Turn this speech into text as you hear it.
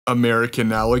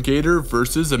American alligator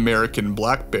versus American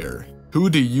black bear. Who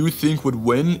do you think would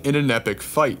win in an epic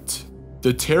fight?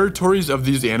 The territories of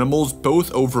these animals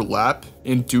both overlap,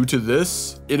 and due to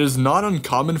this, it is not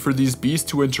uncommon for these beasts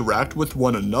to interact with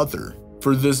one another.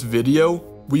 For this video,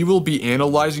 we will be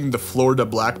analyzing the Florida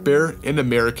black bear and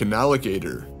American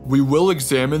alligator. We will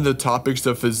examine the topics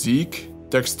of physique,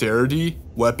 dexterity,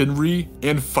 weaponry,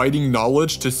 and fighting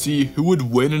knowledge to see who would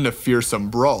win in a fearsome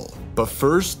brawl. But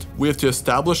first, we have to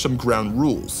establish some ground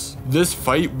rules. This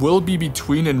fight will be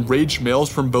between enraged males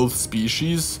from both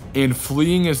species, and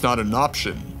fleeing is not an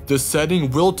option. The setting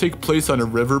will take place on a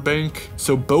riverbank,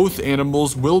 so both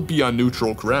animals will be on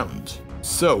neutral ground.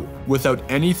 So, without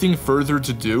anything further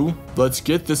to do, let's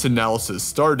get this analysis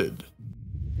started.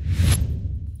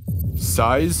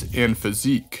 Size and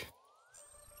physique.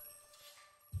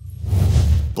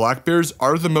 Black bears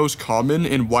are the most common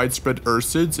and widespread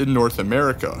ursids in North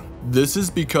America. This is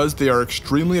because they are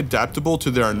extremely adaptable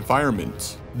to their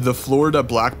environment. The Florida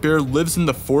black bear lives in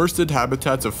the forested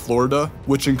habitats of Florida,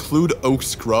 which include oak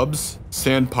scrubs,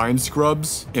 sand pine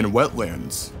scrubs, and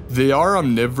wetlands. They are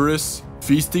omnivorous,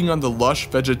 feasting on the lush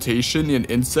vegetation and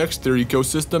insects their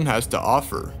ecosystem has to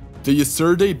offer. The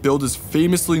Ysurdae build is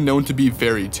famously known to be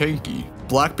very tanky.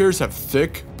 Black bears have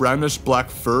thick, brownish black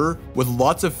fur with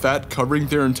lots of fat covering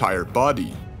their entire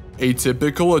body. A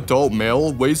typical adult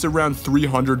male weighs around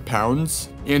 300 pounds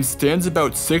and stands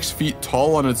about 6 feet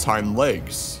tall on its hind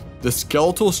legs. The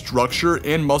skeletal structure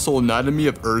and muscle anatomy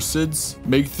of ursids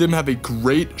make them have a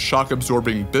great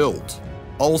shock-absorbing build.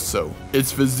 Also,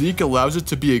 its physique allows it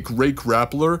to be a great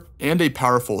grappler and a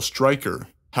powerful striker.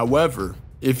 However,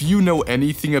 if you know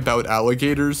anything about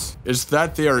alligators, it's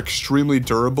that they are extremely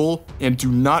durable and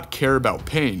do not care about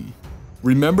pain.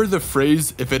 Remember the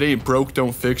phrase, "if it ain't broke,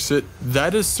 don't fix it"?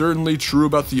 That is certainly true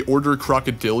about the order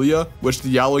Crocodilia, which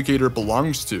the alligator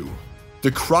belongs to. The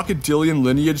crocodilian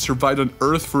lineage survived on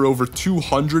Earth for over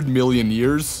 200 million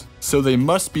years, so they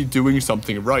must be doing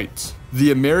something right.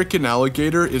 The American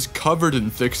alligator is covered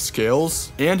in thick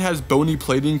scales and has bony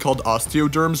plating called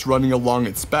osteoderms running along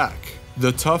its back.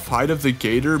 The tough hide of the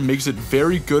gator makes it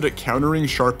very good at countering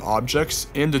sharp objects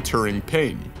and deterring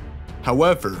pain.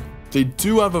 However, they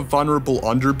do have a vulnerable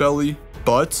underbelly,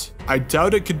 but I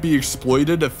doubt it could be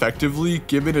exploited effectively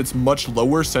given its much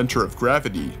lower center of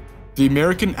gravity. The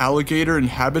American alligator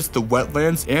inhabits the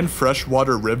wetlands and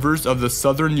freshwater rivers of the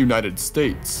southern United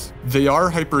States. They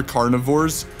are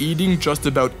hypercarnivores, eating just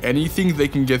about anything they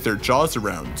can get their jaws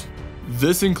around.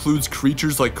 This includes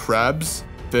creatures like crabs,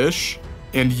 fish,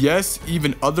 and yes,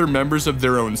 even other members of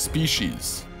their own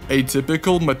species. A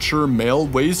typical mature male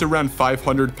weighs around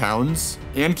 500 pounds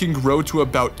and can grow to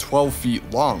about 12 feet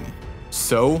long.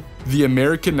 So, the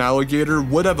American alligator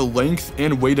would have a length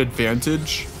and weight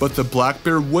advantage, but the black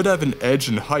bear would have an edge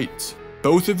in height.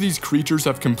 Both of these creatures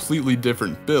have completely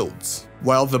different builds.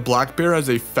 While the black bear has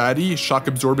a fatty,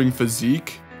 shock-absorbing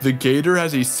physique, the gator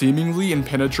has a seemingly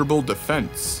impenetrable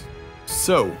defense.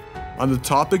 So, on the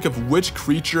topic of which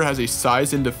creature has a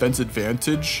size and defense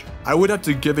advantage, I would have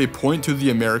to give a point to the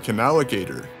American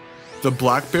alligator. The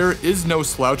black bear is no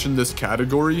slouch in this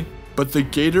category, but the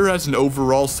gator has an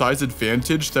overall size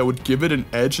advantage that would give it an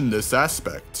edge in this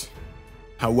aspect.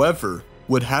 However,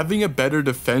 would having a better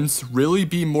defense really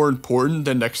be more important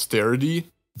than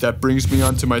dexterity? That brings me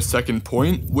on to my second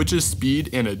point, which is speed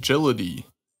and agility.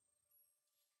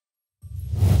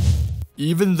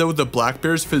 Even though the black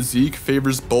bear's physique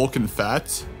favors bulk and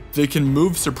fat, they can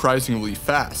move surprisingly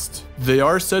fast. They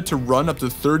are said to run up to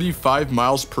 35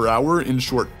 miles per hour in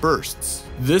short bursts.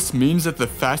 This means that the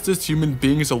fastest human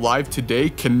beings alive today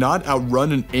cannot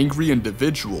outrun an angry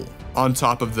individual. On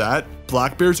top of that,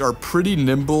 black bears are pretty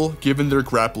nimble given their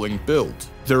grappling build.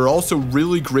 They're also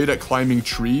really great at climbing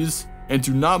trees and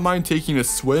do not mind taking a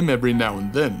swim every now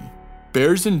and then.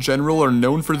 Bears in general are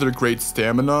known for their great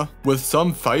stamina, with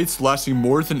some fights lasting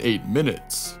more than 8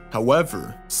 minutes.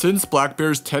 However, since black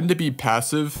bears tend to be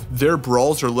passive, their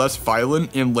brawls are less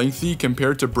violent and lengthy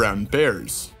compared to brown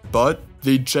bears, but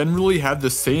they generally have the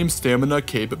same stamina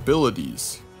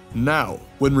capabilities. Now,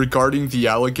 when regarding the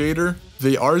alligator,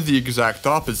 they are the exact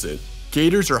opposite.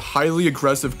 Gators are highly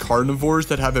aggressive carnivores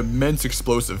that have immense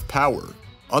explosive power.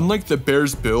 Unlike the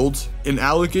bear's build, an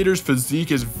alligator's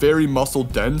physique is very muscle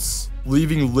dense,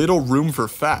 leaving little room for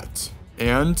fat.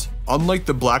 And, unlike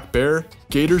the black bear,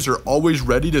 gators are always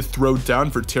ready to throw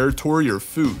down for territory or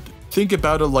food. Think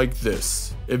about it like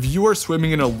this. If you are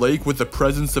swimming in a lake with the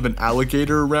presence of an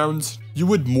alligator around, you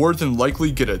would more than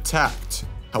likely get attacked.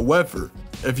 However,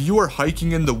 if you are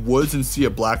hiking in the woods and see a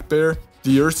black bear,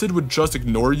 the ursid would just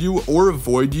ignore you or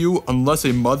avoid you unless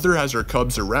a mother has her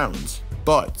cubs around.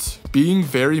 But being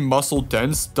very muscle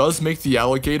dense does make the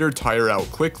alligator tire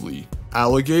out quickly.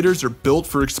 Alligators are built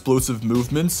for explosive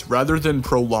movements rather than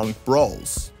prolonged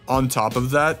brawls. On top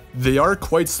of that, they are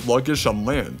quite sluggish on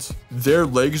land. Their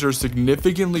legs are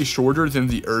significantly shorter than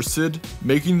the ursid,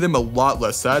 making them a lot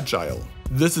less agile.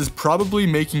 This is probably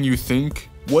making you think,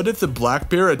 what if the black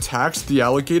bear attacks the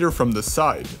alligator from the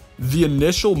side? The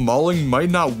initial mauling might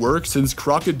not work since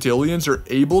crocodilians are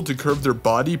able to curve their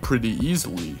body pretty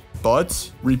easily,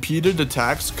 but repeated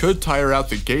attacks could tire out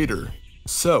the gator.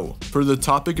 So, for the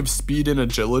topic of speed and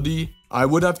agility, I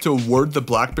would have to award the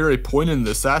black bear a point in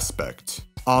this aspect.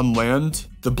 On land,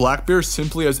 the black bear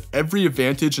simply has every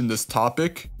advantage in this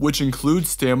topic, which includes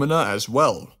stamina as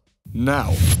well.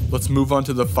 Now, let's move on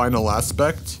to the final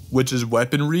aspect, which is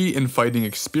weaponry and fighting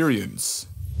experience.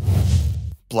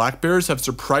 Black bears have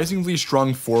surprisingly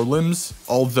strong forelimbs,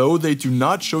 although they do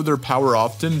not show their power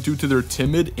often due to their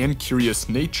timid and curious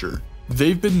nature.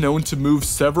 They've been known to move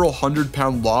several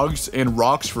 100-pound logs and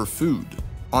rocks for food.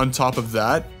 On top of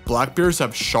that, black bears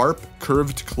have sharp,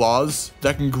 curved claws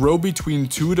that can grow between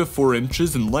 2 to 4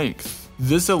 inches in length.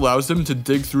 This allows them to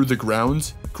dig through the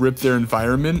ground, grip their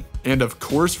environment, and of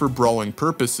course for brawling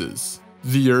purposes.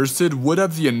 The ursid would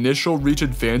have the initial reach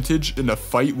advantage in a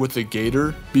fight with the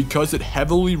gator because it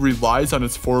heavily relies on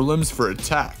its forelimbs for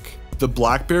attack. The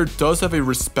black bear does have a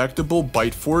respectable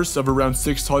bite force of around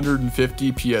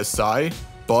 650 psi,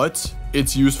 but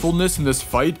its usefulness in this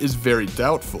fight is very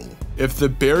doubtful. If the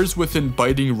bear is within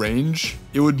biting range,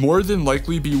 it would more than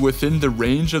likely be within the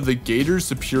range of the gator's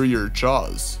superior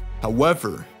jaws.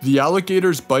 However, the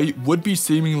alligator's bite would be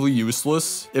seemingly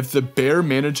useless if the bear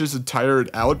manages to tire it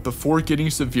out before getting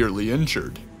severely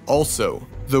injured. Also,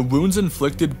 the wounds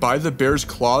inflicted by the bear's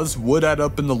claws would add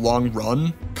up in the long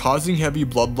run, causing heavy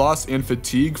blood loss and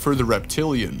fatigue for the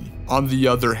reptilian. On the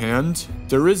other hand,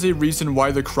 there is a reason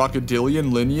why the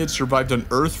crocodilian lineage survived on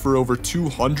Earth for over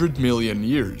 200 million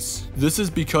years. This is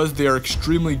because they are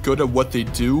extremely good at what they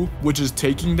do, which is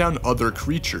taking down other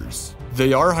creatures.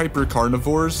 They are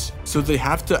hypercarnivores, so they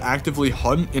have to actively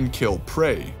hunt and kill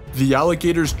prey. The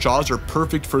alligator's jaws are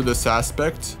perfect for this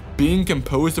aspect, being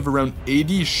composed of around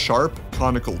 80 sharp,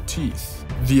 conical teeth.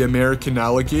 The American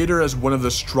alligator has one of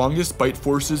the strongest bite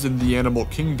forces in the animal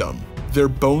kingdom. Their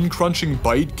bone-crunching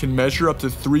bite can measure up to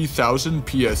 3,000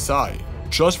 psi.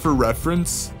 Just for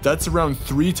reference, that's around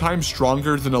 3 times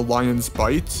stronger than a lion's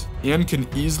bite, and can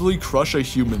easily crush a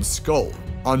human skull.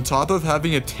 On top of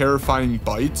having a terrifying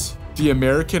bite, the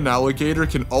American alligator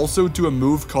can also do a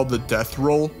move called the death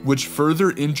roll, which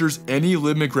further injures any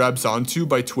limb it grabs onto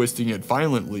by twisting it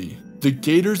violently. The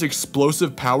gator's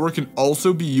explosive power can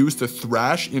also be used to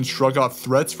thrash and shrug off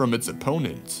threats from its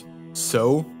opponent.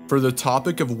 So, for the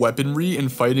topic of weaponry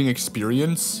and fighting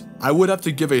experience, I would have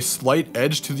to give a slight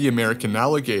edge to the American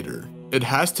alligator. It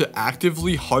has to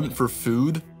actively hunt for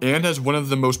food, and has one of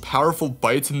the most powerful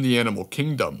bites in the animal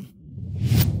kingdom.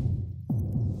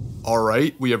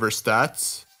 Alright, we have our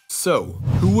stats. So,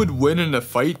 who would win in a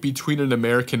fight between an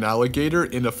American alligator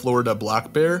and a Florida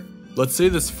black bear? Let's say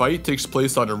this fight takes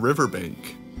place on a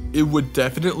riverbank. It would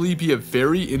definitely be a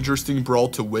very interesting brawl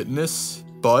to witness,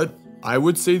 but I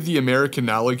would say the American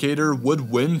alligator would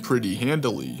win pretty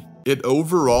handily. It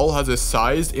overall has a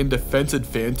size and defense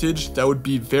advantage that would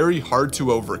be very hard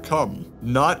to overcome.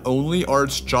 Not only are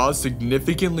its jaws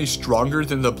significantly stronger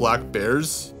than the black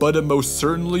bear's, but it most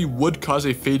certainly would cause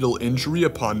a fatal injury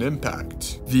upon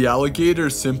impact. The alligator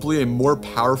is simply a more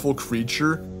powerful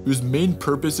creature whose main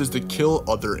purpose is to kill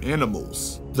other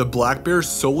animals. The black bear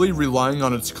solely relying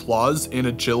on its claws and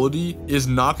agility is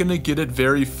not going to get it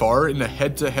very far in a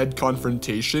head-to-head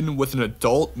confrontation with an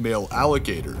adult male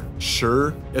alligator.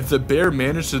 Sure, if the bear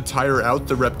managed to tire out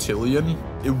the reptilian,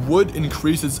 it would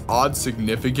increase its odds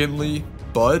significantly,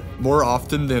 but more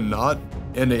often than not,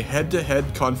 in a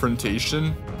head-to-head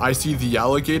confrontation, I see the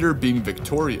alligator being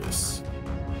victorious.